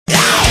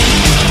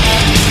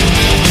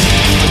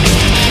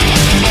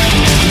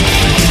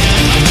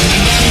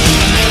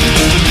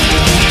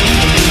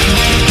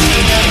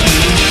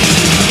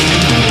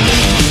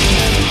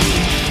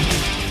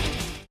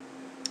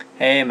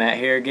Hey, Matt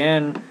here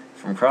again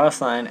from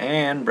Crossine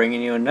and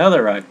bringing you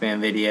another Rock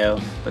Band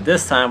video, but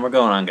this time we're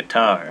going on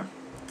guitar.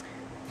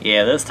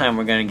 Yeah, this time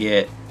we're going to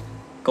get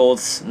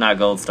not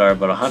Gold Star,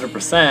 but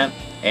 100%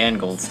 and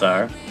Gold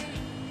Star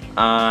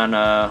on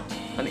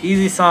an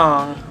easy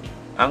song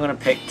I'm going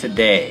to pick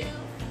today.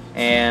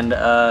 And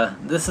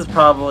this is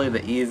probably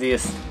the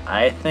easiest,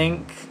 I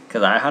think,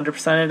 because I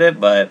 100%ed it,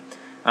 but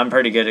I'm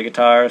pretty good at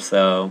guitar,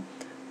 so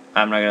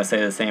I'm not going to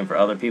say the same for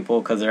other people,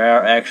 because there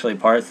are actually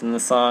parts in the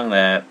song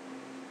that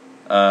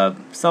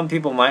some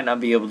people might not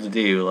be able to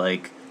do,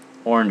 like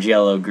orange,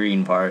 yellow,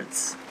 green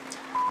parts.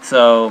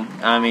 So,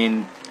 I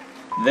mean,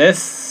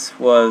 this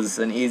was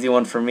an easy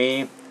one for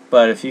me,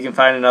 but if you can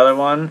find another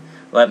one,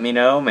 let me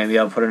know. Maybe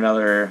I'll put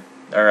another,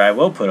 or I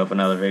will put up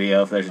another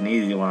video if there's an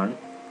easy one.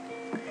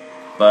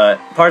 But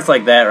parts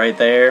like that right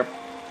there,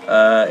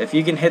 if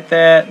you can hit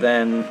that,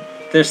 then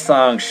this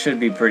song should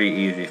be pretty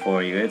easy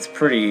for you. It's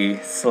pretty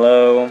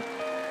slow,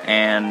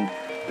 and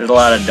there's a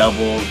lot of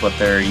doubles, but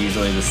they're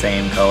usually the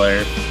same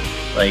color,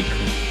 like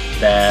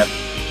that.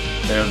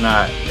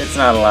 It's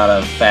not a lot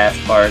of fast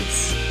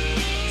parts,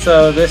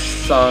 so this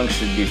song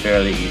should be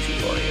fairly easy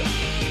for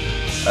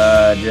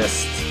you.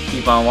 Just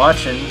keep on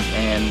watching,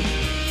 and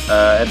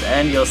at the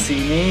end you'll see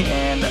me,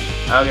 and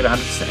I'll get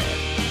 100%.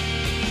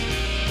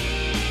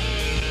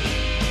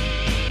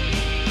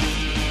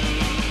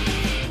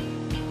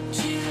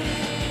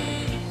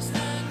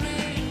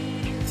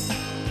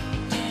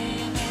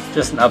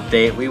 Just an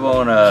update, we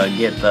won't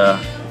get the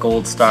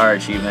Gold Star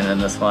achievement in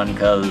this one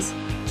because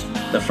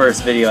the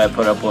first video I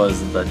put up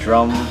was the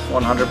drum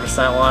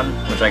 100% one,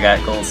 which I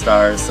got Gold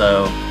Stars,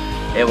 so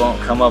it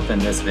won't come up in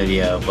this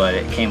video, but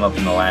it came up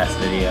in the last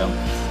video.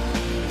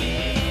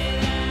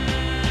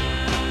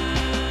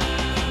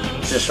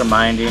 Just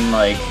reminding,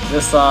 like,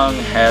 this song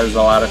has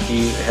a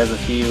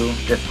few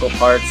difficult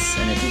parts,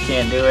 and if you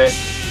can't do it,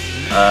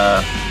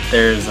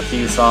 there's a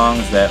few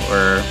songs that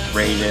were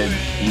rated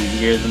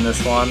easier than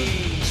this one.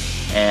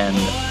 And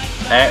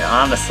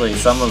honestly,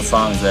 some of the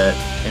songs that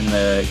in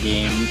the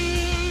game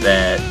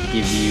that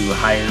give you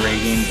higher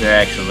ratings, they're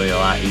actually a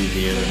lot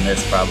easier than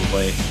this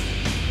probably.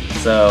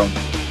 So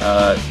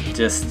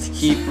just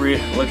keep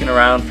looking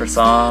around for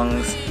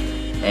songs,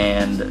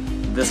 and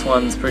this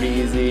one's pretty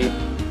easy,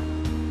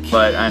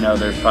 but I know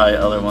there's probably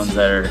other ones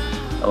that are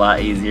a lot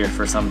easier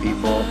for some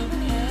people.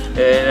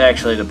 It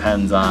actually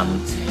depends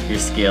on your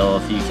skill,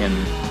 if you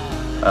can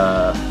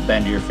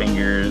bend your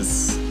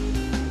fingers.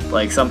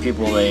 Like some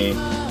people, they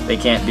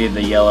can't do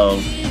the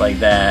yellow like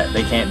that.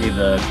 They can't do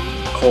the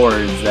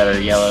chords that are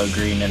yellow,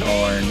 green, and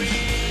orange.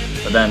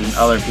 But then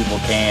other people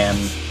can.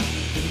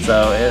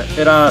 So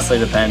it honestly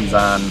depends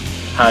on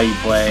how you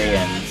play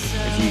and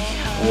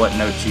what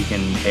notes you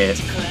can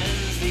hit.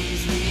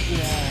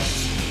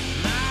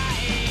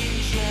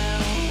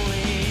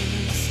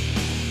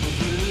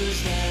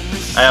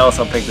 I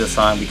also picked this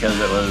song because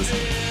it was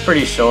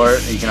pretty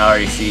short. You can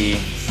already see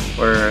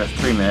we're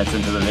 3 minutes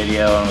into the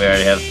video and we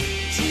already have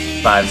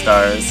 5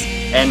 stars,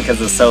 and because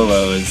the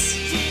solo is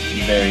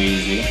very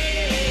easy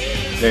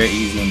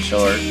and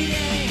short.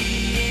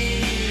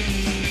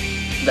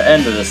 The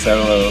end of the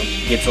solo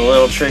gets a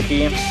little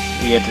tricky. You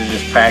have to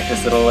just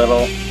practice it a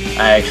little.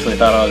 I actually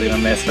thought I was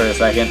gonna miss for a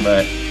second,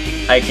 but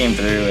I came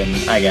through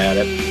and I got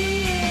it.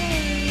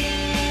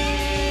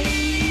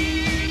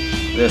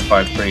 This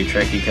part's pretty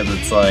tricky because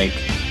it's like,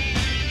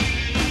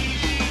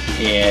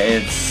 yeah,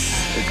 it's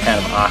kind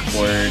of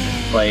awkward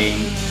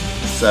playing.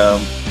 So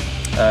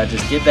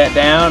just get that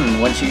down,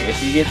 and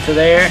if you get to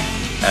there,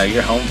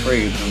 you're home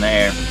free from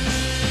there.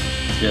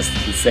 Just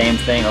the same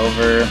thing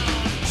over,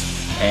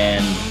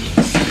 and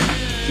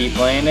keep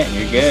playing it, and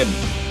you're good.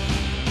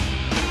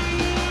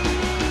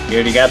 You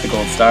already got the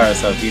Gold Star,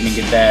 so if you didn't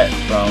get that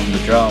from the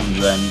drums,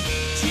 then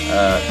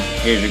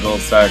here's your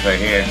Gold Stars right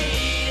here.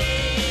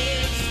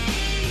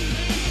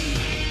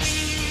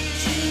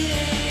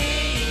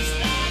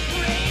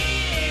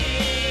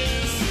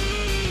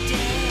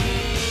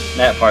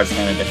 That part's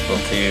kind of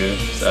difficult too,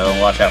 so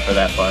watch out for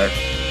that part.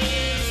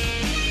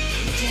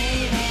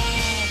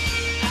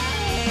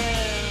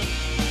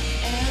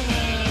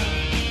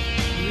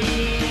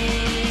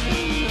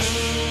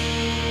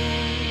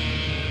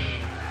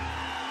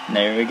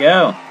 There we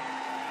go.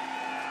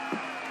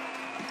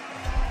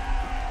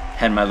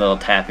 Had my little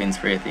tapping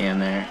spree at the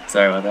end there.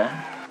 Sorry about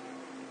that.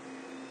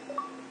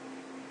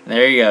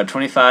 There you go,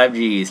 25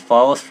 Gs,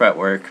 flawless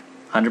fretwork,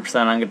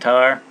 100% on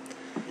guitar.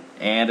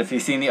 And if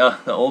you've seen the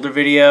older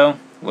video,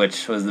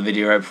 which was the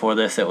video right before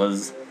this, it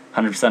was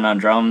 100% on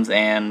drums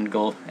and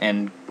gold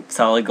and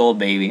solid gold,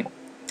 baby.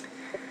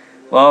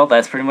 Well,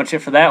 that's pretty much it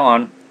for that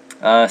one.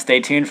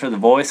 Stay tuned for the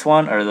voice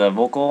one, or the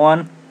vocal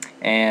one,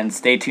 and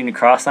stay tuned to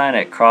Crossine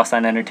at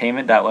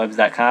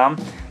crossineentertainment.webs.com.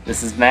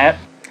 This is Matt.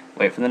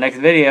 Wait for the next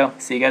video.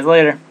 See you guys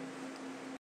later.